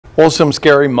Well, some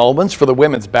scary moments for the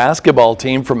women's basketball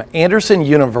team from Anderson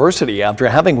University after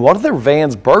having one of their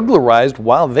vans burglarized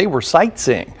while they were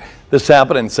sightseeing. This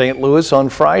happened in St. Louis on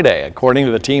Friday. According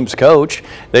to the team's coach,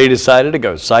 they decided to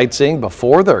go sightseeing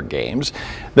before their games.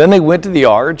 Then they went to the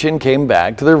Arch and came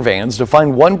back to their vans to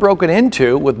find one broken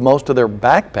into with most of their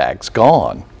backpacks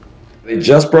gone. They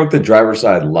just broke the driver's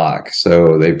side lock,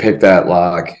 so they picked that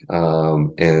lock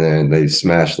and then they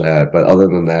smashed that. But other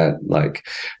than that, like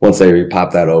once they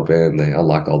popped that open, they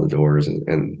unlocked all the doors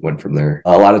and went from there.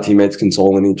 A lot of teammates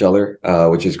consoling each other,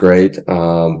 which is great.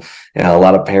 And a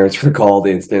lot of parents were called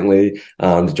instantly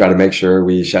to try to make sure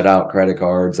we shut out credit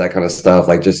cards, that kind of stuff,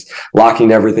 like just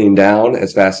locking everything down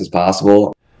as fast as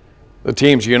possible. The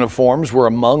team's uniforms were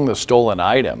among the stolen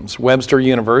items. Webster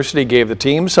University gave the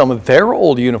team some of their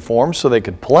old uniforms so they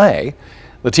could play.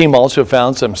 The team also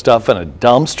found some stuff in a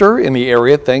dumpster in the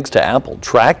area thanks to Apple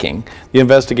tracking. The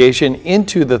investigation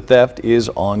into the theft is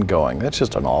ongoing. That's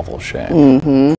just an awful shame.